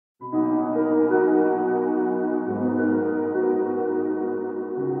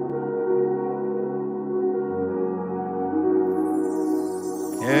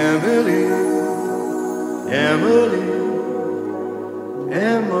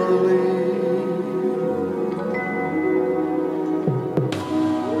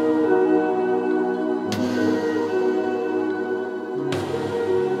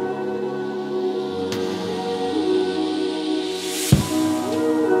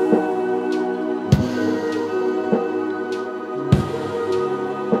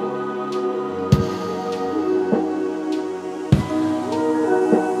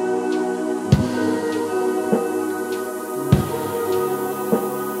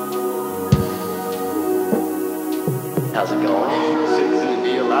How's it going? It's gonna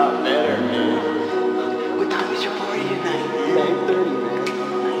be a lot better, man. What time is your party tonight, man? 9:30, man.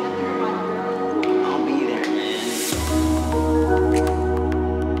 9:30. I'll be there,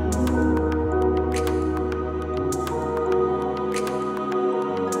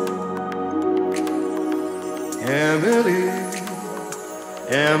 Emily,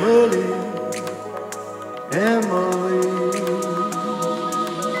 Emily, Emily.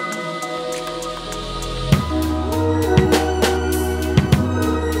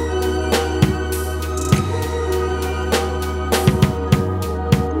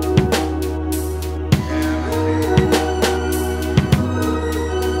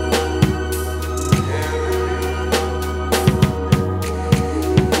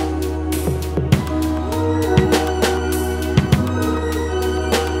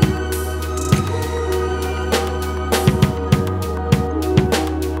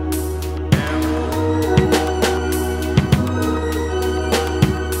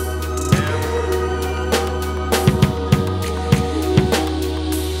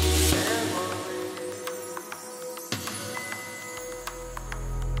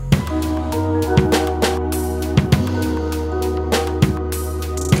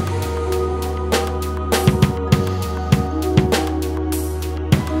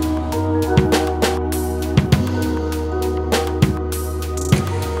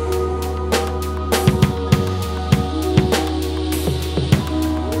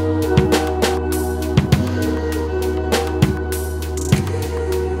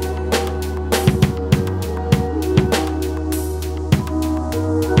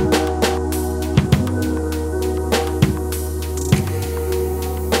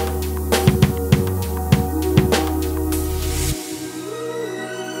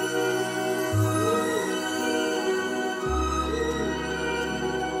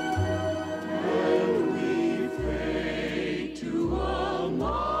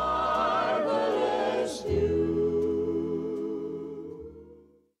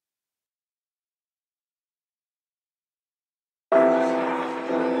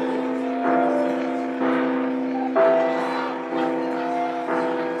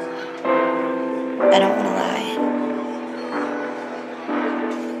 I don't want to lie.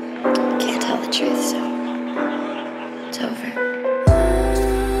 Can't tell the truth, so it's over.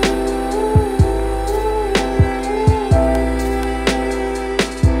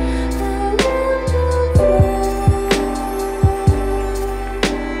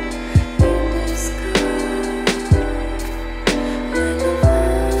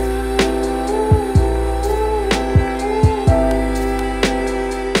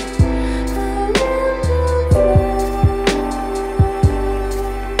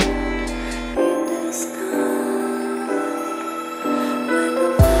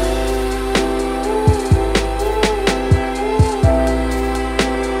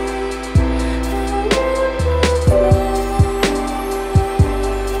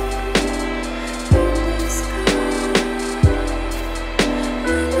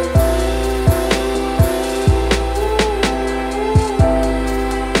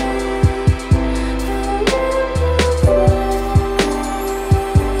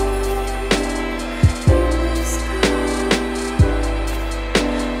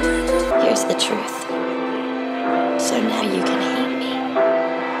 Here's the truth. So now you can hate me.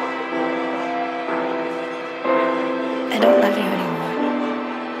 I don't love you anymore.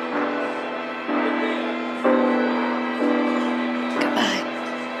 Goodbye.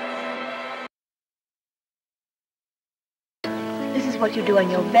 This is what you do on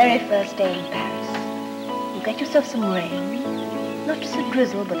your very first day in Paris. You get yourself some rain. Not just a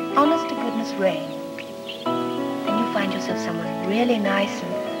drizzle, but honest to goodness rain. Then you find yourself someone really nice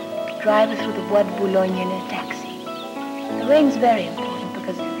and drive her through the Bois de Boulogne in a taxi. The rain's very important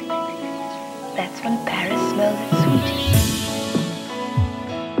because that's when Paris smells its sweetest.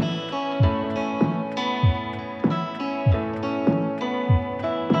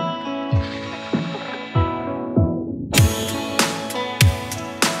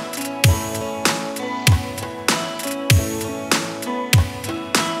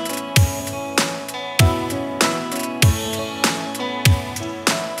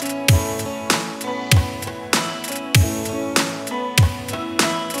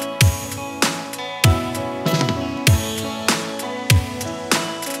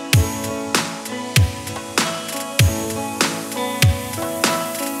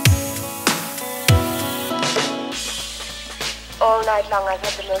 night long I've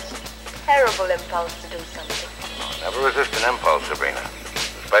had the most terrible impulse to do something. Never resist an impulse, Sabrina,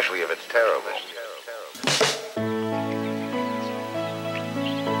 especially if it's terrible.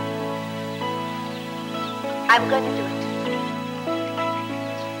 I'm going to do it.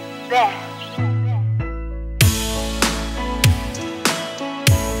 There.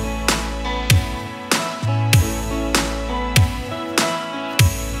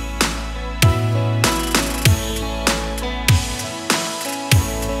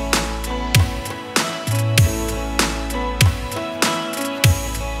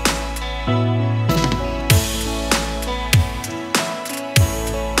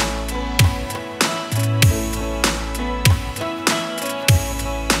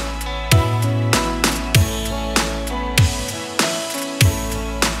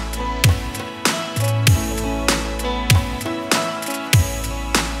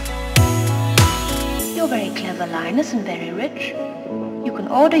 Linus and very rich. You can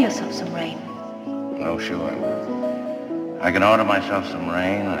order yourself some rain. Oh, sure. I can order myself some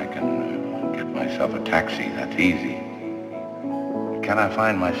rain. I can get myself a taxi. That's easy. Can I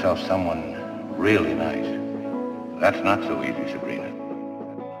find myself someone really nice? That's not so easy, Sabrina.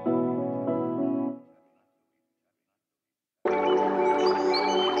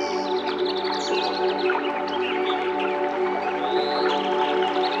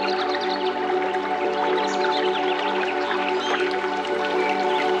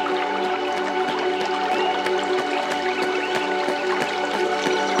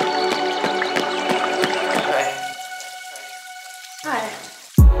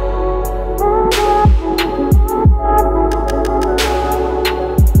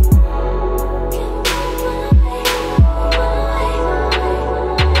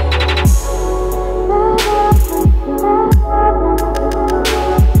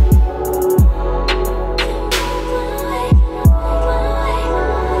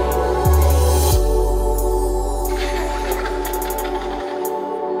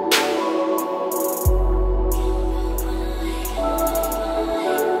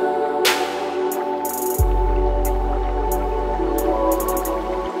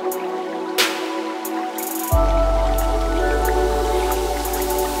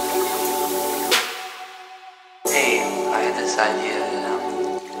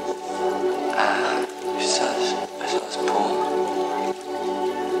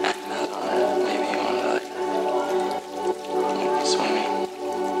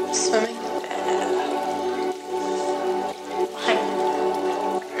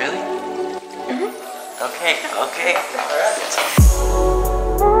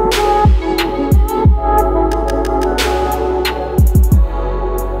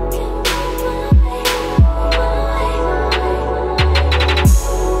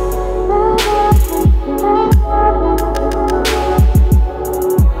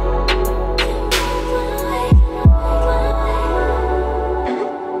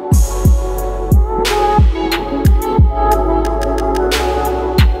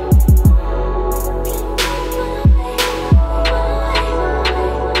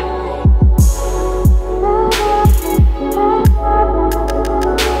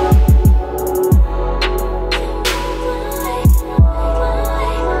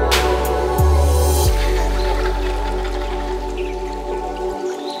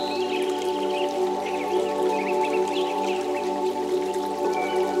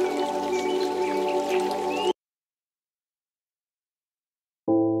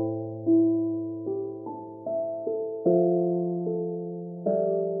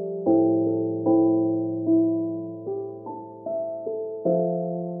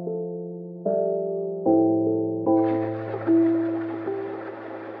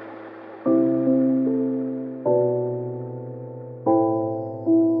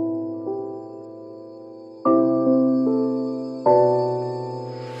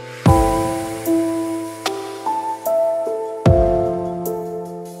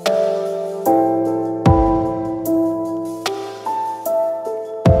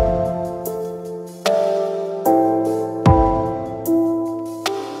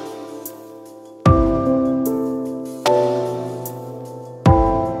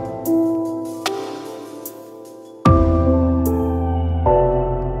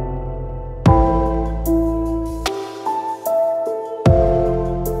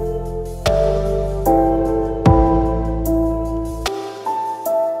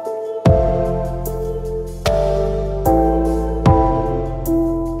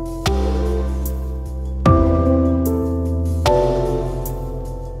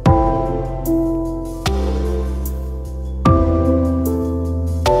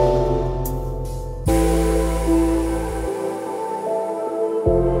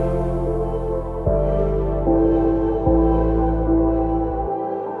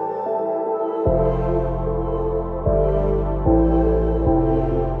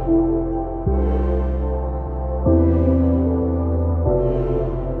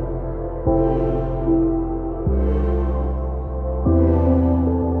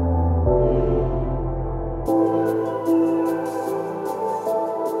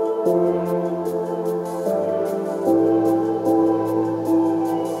 That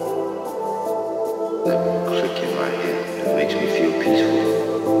click in my head that makes me feel peaceful.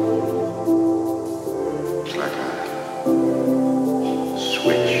 It's like a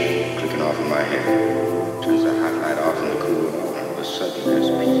switch clicking off in my head. Turns the hot light off and the cool on. All of a sudden there's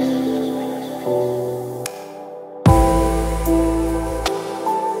peace.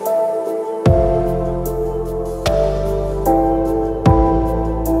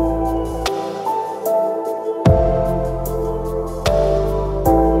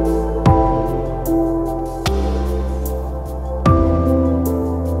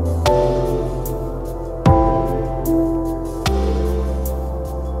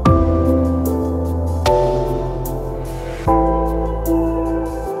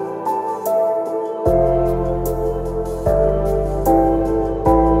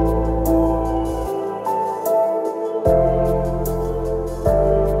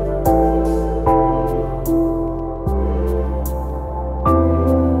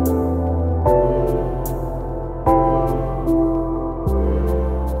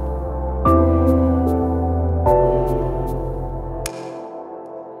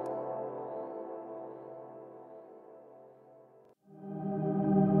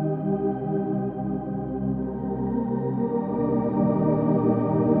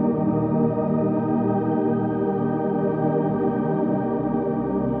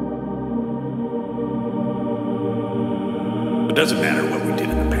 It doesn't matter what we did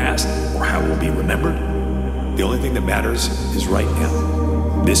in the past or how we'll be remembered. The only thing that matters is right now.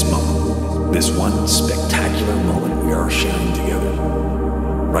 This moment. This one spectacular moment we are sharing together.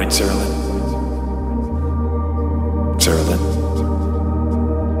 Right, Sarah Lynn? Sarah Lynn?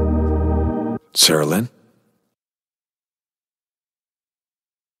 Sarah Lynn?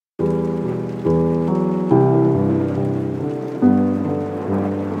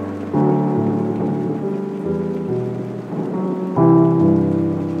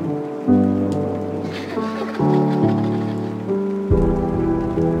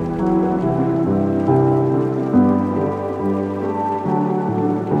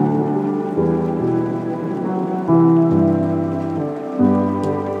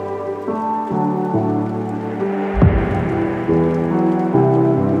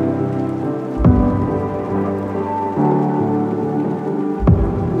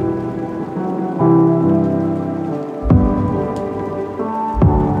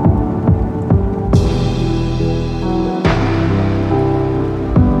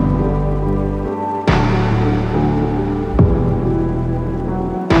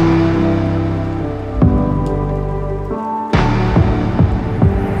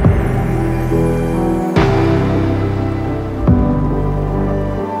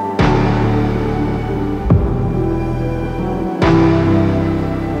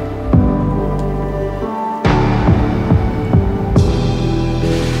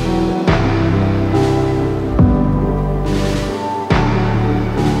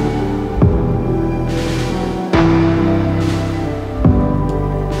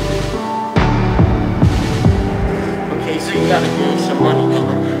 Gotta give me some money,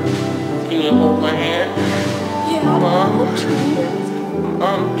 Mom. Can you hold my hand? Yeah. Mom?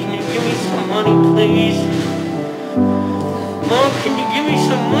 Can you give me some money, please? Mom, can you give me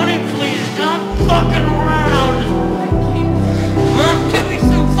some money, please? Stop fucking